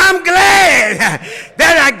 I'm glad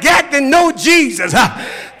that I got to know Jesus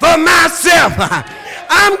for myself.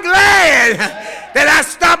 I'm glad that I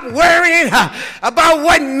stopped worrying about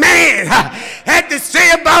what man had to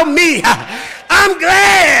say about me. I'm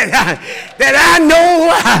glad that I know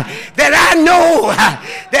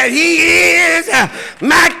that he is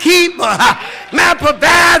my keeper, my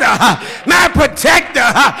provider, my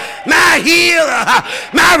protector, my healer,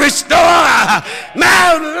 my restorer,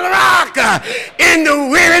 my rock in the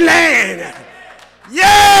weary land.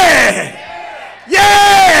 Yeah.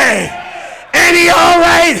 Ain't he all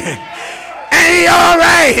right? Ain't he all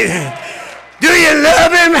right? Do you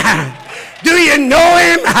love him? Do you know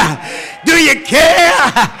him? Do you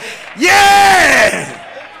care? Yeah.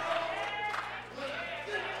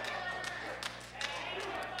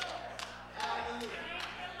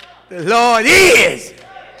 The Lord is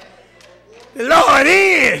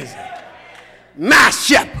my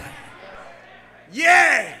shepherd.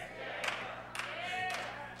 Yeah.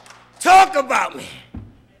 Talk about me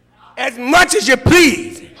as much as you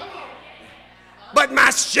please. But my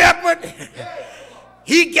shepherd,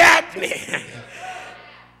 he got me.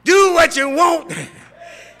 Do what you want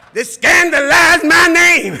to scandalize my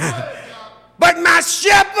name. But my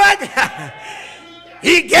shepherd,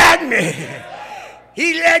 he got me.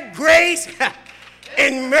 He let grace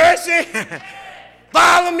and mercy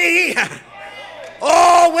follow me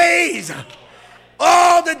always,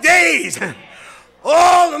 all the days,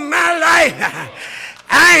 all of my life.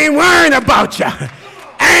 I ain't worrying about you.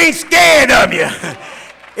 I ain't scared of you.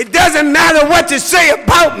 It doesn't matter what you say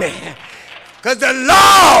about me. Because the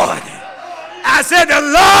Lord,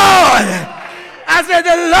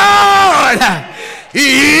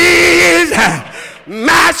 he is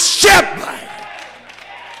my shepherd.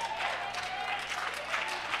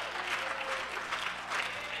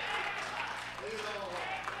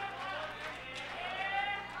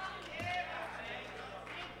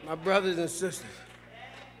 brothers and sisters,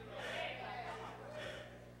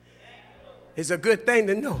 it's a good thing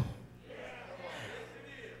to know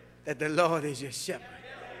that the Lord is your shepherd.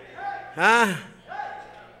 Huh?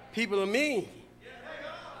 People are mean.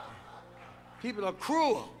 People are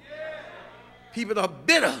cruel. People are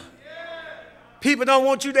bitter. People don't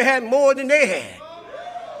want you to have more than they had.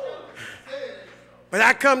 But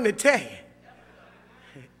I come to tell you,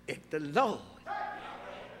 if the Lord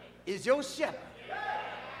is your shepherd,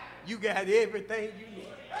 you got everything you need.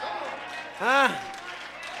 Huh?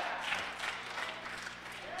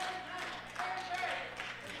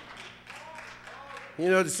 You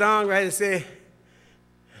know, the songwriter said, as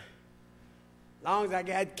long as I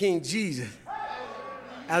got King Jesus,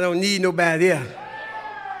 I don't need nobody else.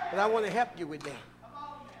 But I want to help you with that.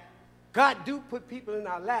 God do put people in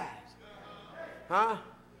our lives, huh?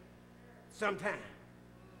 Sometimes,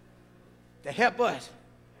 to help us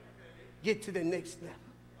get to the next level.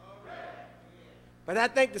 But I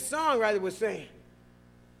think the songwriter was saying,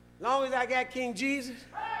 as long as I got King Jesus,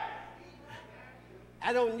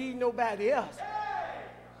 I don't need nobody else.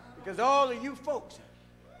 Because all of you folks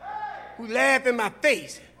who laugh in my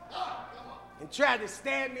face and try to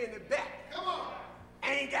stab me in the back,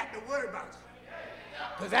 I ain't got to worry about you.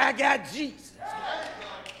 Because I got Jesus.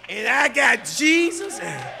 And I got Jesus,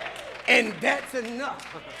 and that's enough.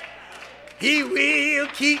 He will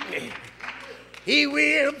keep me. He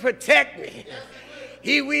will protect me.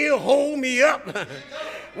 He will hold me up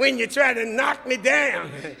when you try to knock me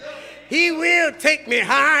down. He will take me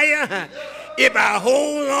higher if I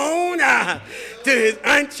hold on to his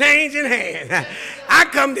unchanging hand. I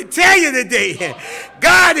come to tell you today,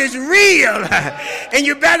 God is real, and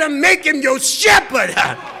you better make him your shepherd.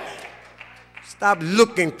 Stop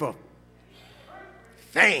looking for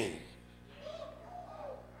fame,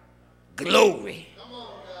 glory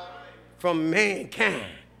from mankind,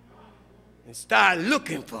 and start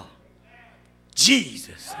looking for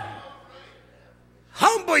Jesus.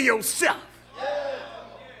 Humble yourself,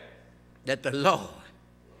 that the Lord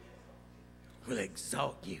will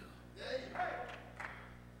exalt you.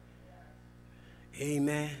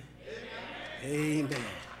 Amen. Amen. Amen.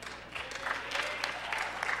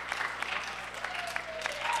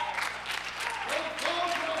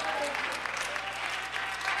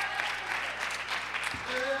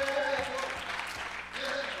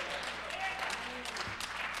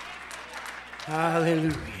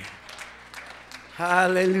 Hallelujah.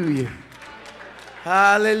 Hallelujah.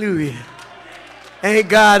 Hallelujah. Ain't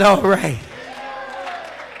God all right?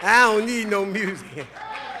 I don't need no music.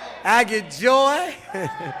 I get joy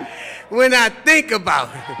when I think about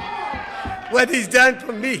what he's done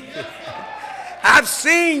for me. I've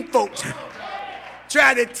seen folks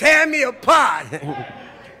try to tear me apart,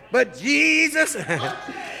 but Jesus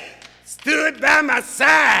stood by my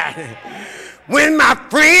side when my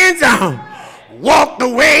friends walked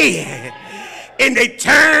away and they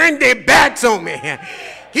turned their backs on me.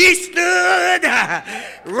 He stood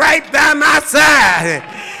right by my side.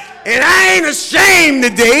 And I ain't ashamed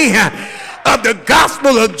today of the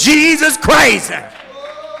gospel of Jesus Christ.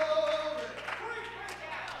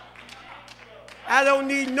 I don't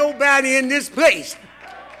need nobody in this place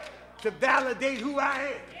to validate who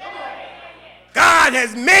I am. God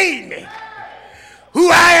has made me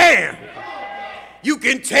who I am. You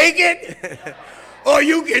can take it or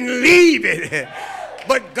you can leave it.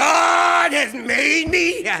 But God has made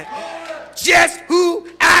me just who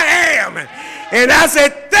I am. And I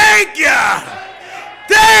said, thank you.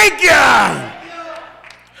 Thank you.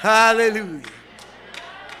 Hallelujah.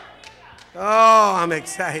 Oh, I'm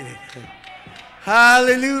excited.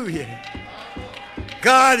 Hallelujah.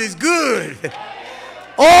 God is good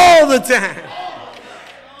all the time.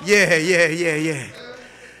 Yeah.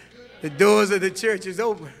 The doors of the church is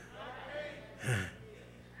open.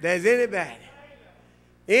 There's anybody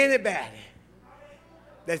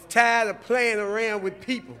that's tired of playing around with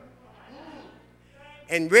people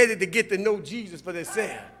and ready to get to know Jesus for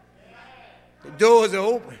themselves. The doors are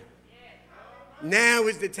open. Now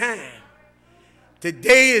is the time.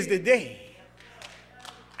 Today is the day.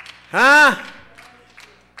 Huh?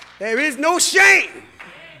 There is no shame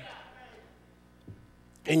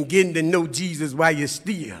in getting to know Jesus while you're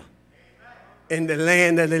still in the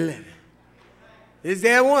land of the living. Is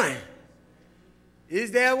there one?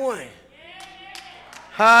 Is there one?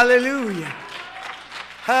 Hallelujah.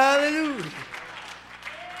 Hallelujah.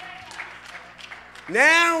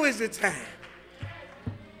 Now is the time.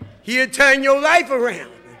 He'll turn your life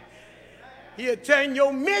around. He'll turn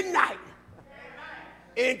your midnight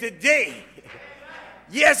into day.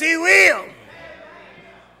 Yes, he will.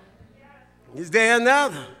 Is there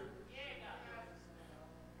another?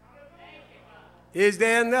 Is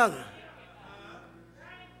there another?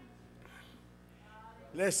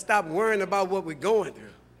 Let's stop worrying about what we're going through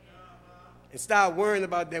and start worrying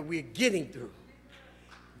about that we're getting through.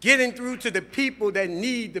 Getting through to the people that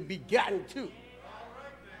need to be gotten to,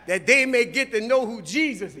 that they may get to know who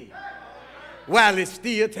Jesus is while it's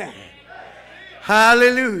still time.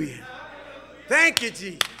 Hallelujah. Thank you,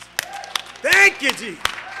 Jesus. Thank you, Jesus.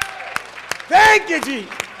 Thank you,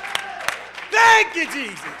 Jesus. Thank you,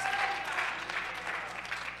 Jesus.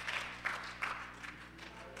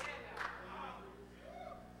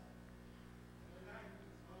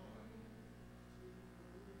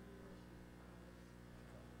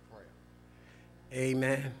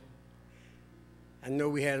 Amen. I know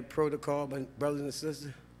we had a protocol, but brothers and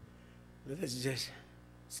sisters, let's just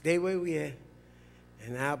stay where we are,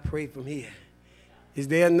 and I'll pray from here. Is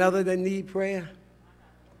there another that need prayer?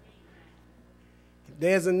 If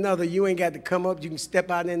there's another, you ain't got to come up. You can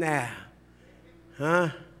step out in the aisle. Huh?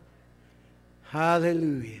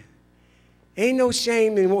 Hallelujah. Ain't no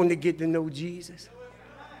shame in wanting to get to know Jesus.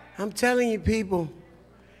 I'm telling you, people,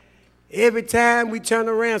 every time we turn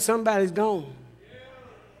around, somebody's gone.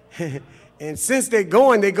 And since they're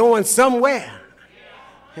going somewhere.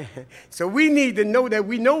 So we need to know that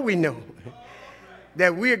we know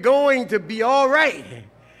that we're going to be all right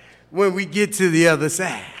when we get to the other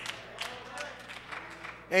side.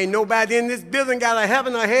 Ain't nobody in this building got a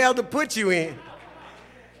heaven or hell to put you in.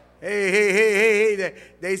 Hey.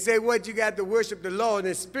 They say what? You got to worship the Lord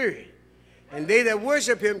in spirit. And they that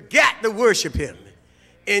worship him got to worship him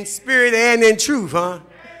in spirit and in truth, huh?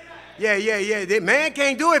 Yeah. That man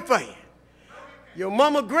can't do it for you. Your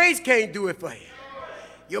mama Grace can't do it for you.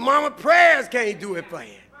 Your mama Prayers can't do it for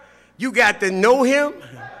you. You got to know him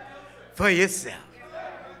for yourself.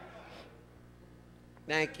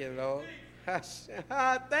 Thank you, Lord.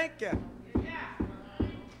 Thank you.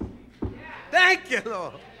 Thank you,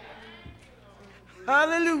 Lord.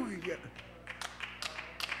 Hallelujah.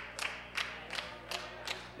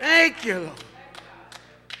 Thank you, Lord.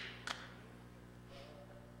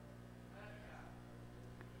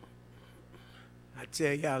 I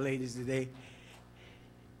tell y'all ladies today,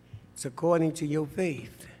 it's according to your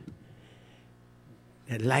faith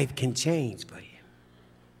that life can change for you.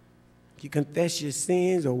 You confess your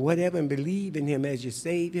sins or whatever and believe in him as your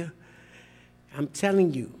Savior. I'm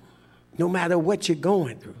telling you, no matter what you're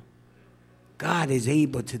going through, God is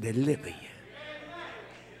able to deliver you.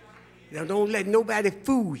 Now, don't let nobody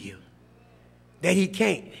fool you that he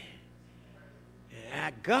can't.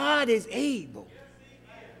 God is able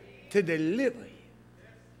to deliver you.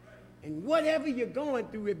 And whatever you're going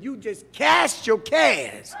through, if you just cast your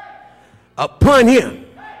cares upon him,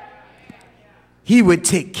 he would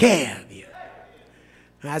take care of you.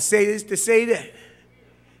 I say this to say that.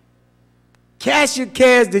 Cast your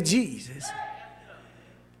cares to Jesus.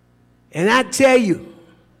 And I tell you,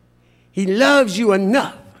 he loves you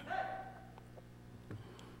enough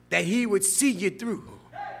that he would see you through.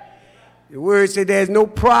 The word said there's no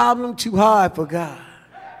problem too hard for God.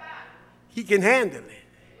 He can handle it.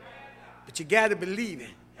 But you got to believe it.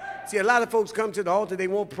 See, a lot of folks come to the altar, they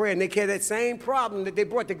want prayer, and they carry that same problem that they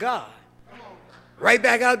brought to God. Right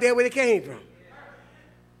back out there where they came from.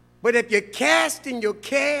 But if you're casting your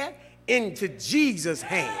care into Jesus'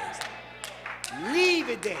 hands, leave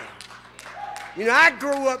it there. You know, I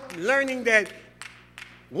grew up learning that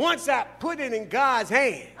once I put it in God's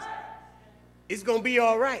hands, it's going to be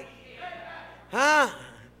all right. Huh?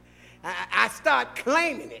 I start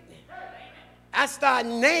claiming it. I start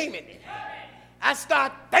naming it. I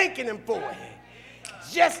start thanking him for it.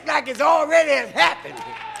 Just like it's already has happened.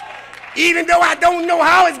 Even though I don't know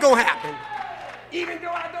how it's going to happen. Even though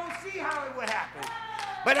I don't see how it will happen.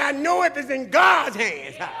 But I know if it's in God's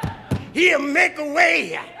hands, he'll make a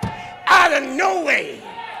way out of no way.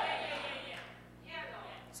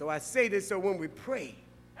 So I say this so when we pray,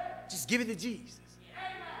 just give it to Jesus.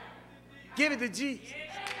 Give it to Jesus.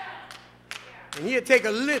 And he'll take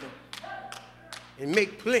a little and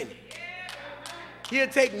make plenty. He'll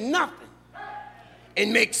take nothing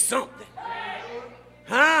and make something.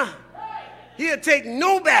 Huh? He'll take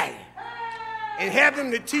nobody and have them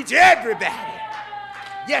to teach everybody.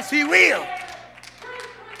 Yes, he will.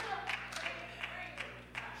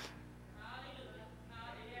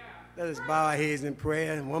 Let us bow our heads in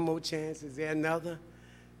prayer. And one more chance. Is there another?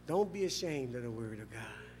 Don't be ashamed of the word of God.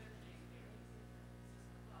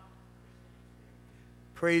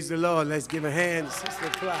 Praise the Lord. Let's give a hand to Sister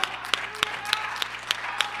Clark.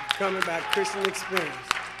 Coming by Christian Experience.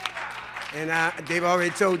 And they've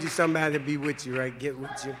already told you somebody to be with you, right? Get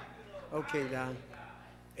with you. Okay, Don.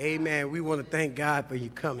 Amen. We want to thank God for you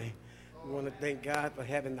coming. We want to thank God for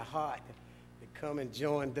having the heart to come and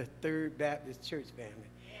join the Third Baptist Church family.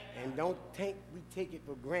 And don't think we take it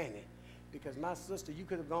for granted, because my sister, you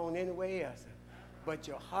could have gone anywhere else, but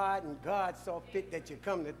your heart and God saw fit that you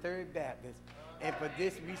come to Third Baptist. And for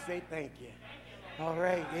this, we say thank you. All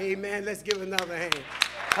right, amen. Let's give another hand.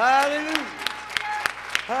 Hallelujah.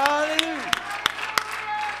 Hallelujah.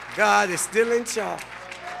 God is still in charge.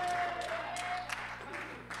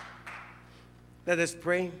 Let us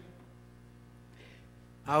pray.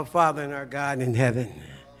 Our Father and our God in heaven,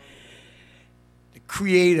 the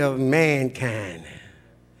creator of mankind,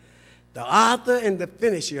 the author and the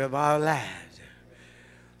finisher of our lives,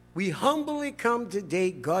 we humbly come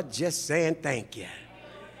today, God, just saying thank you.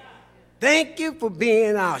 Thank you for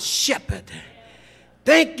being our shepherd.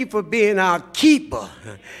 Thank you for being our keeper.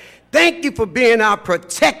 Thank you for being our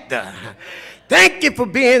protector. Thank you for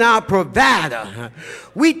being our provider.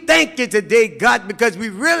 We thank you today, God, because we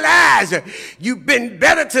realize you've been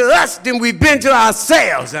better to us than we've been to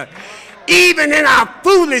ourselves. Even in our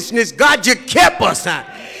foolishness, God, you kept us.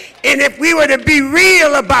 And if we were to be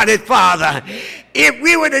real about it, Father, if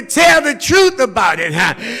we were to tell the truth about it,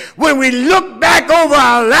 when we look back over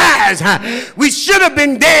our lives, we should have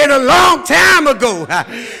been dead a long time ago.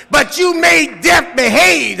 But you made death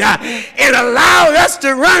behave and allowed us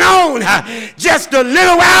to run on just a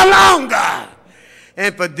little while longer.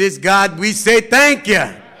 And for this, God, we say thank you.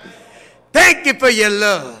 Thank you for your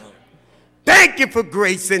love. Thank you for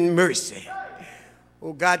grace and mercy.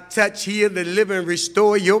 Oh, God, touch, heal, deliver, and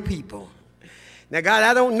restore your people. Now, God,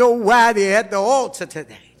 I don't know why they're at the altar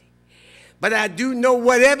today, but I do know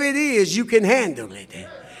whatever it is, you can handle it.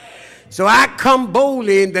 So I come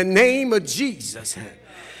boldly in the name of Jesus,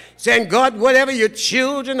 saying, God, whatever your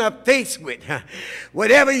children are faced with,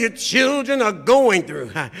 whatever your children are going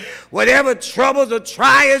through, whatever troubles or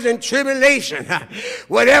trials and tribulation,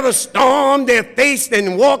 whatever storm they're faced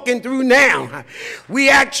and walking through now, we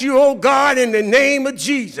ask you, oh God, in the name of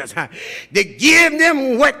Jesus, to give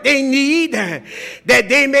them what they need, that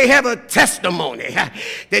they may have a testimony,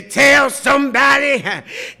 to tell somebody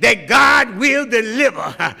that God will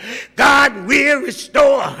deliver, God will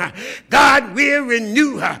restore, God will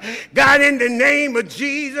renew, God, in the name of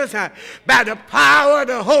Jesus, by the power of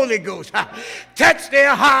the Holy Ghost, touch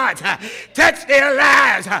their hearts, touch their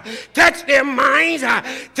lives, touch their minds,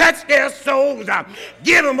 touch their souls.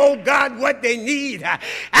 Give them, oh God, what they need.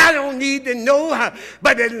 I don't need to know,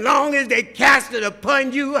 but as long as they cast it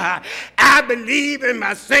upon you, I believe in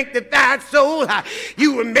my sanctified soul,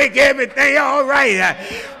 you will make everything all right.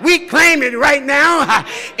 We claim it right now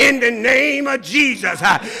in the name of Jesus.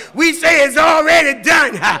 We say it's already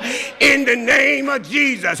done in the name of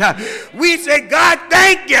Jesus. We say, God,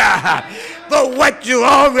 thank you for what you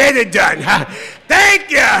already done. Thank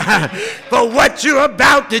you for what you're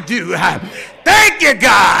about to do. Thank you,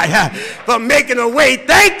 God, for making a way.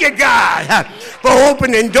 Thank you, God, for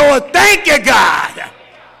opening doors. Thank you, God.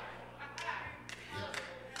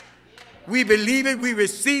 We believe it, we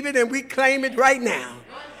receive it, and we claim it right now.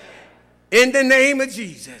 In the name of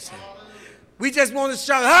Jesus. We just want to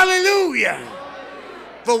shout hallelujah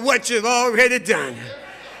for what you've already done.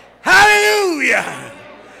 Hallelujah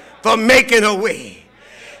for making a way.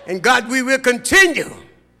 And God, we will continue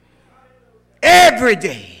every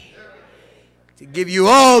day to give you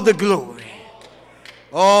all the glory,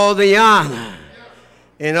 all the honor,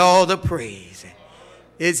 and all the praise.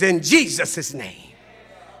 It's in Jesus' name.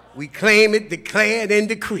 We claim it, declare it, and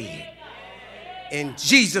decree it. In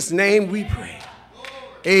Jesus' name we pray.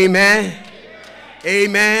 Amen.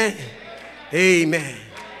 Amen. Amen.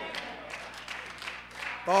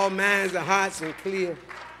 All minds and hearts are clear.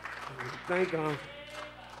 Thank God.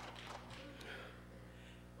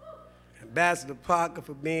 Ambassador Parker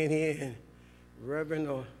for being here, and Reverend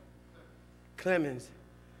Clemens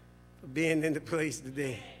for being in the place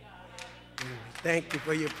today. And thank you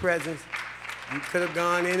for your presence. You could have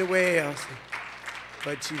gone anywhere else,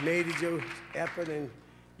 but you made it your effort and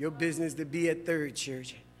your business to be at Third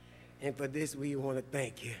Church. And for this, we want to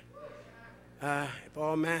thank you. If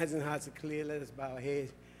all minds and hearts are clear, let us bow our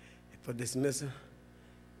heads for dismissal.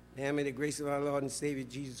 Now may the grace of our Lord and Savior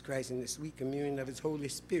Jesus Christ and the sweet communion of his Holy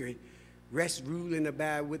Spirit rest, rule, and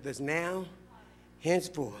abide with us now,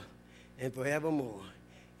 henceforth, and forevermore.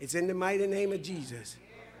 It's in the mighty name of Jesus.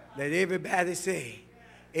 Let everybody say,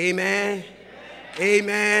 amen,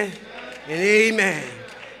 amen, and amen.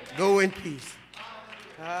 Go in peace.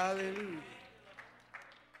 Hallelujah.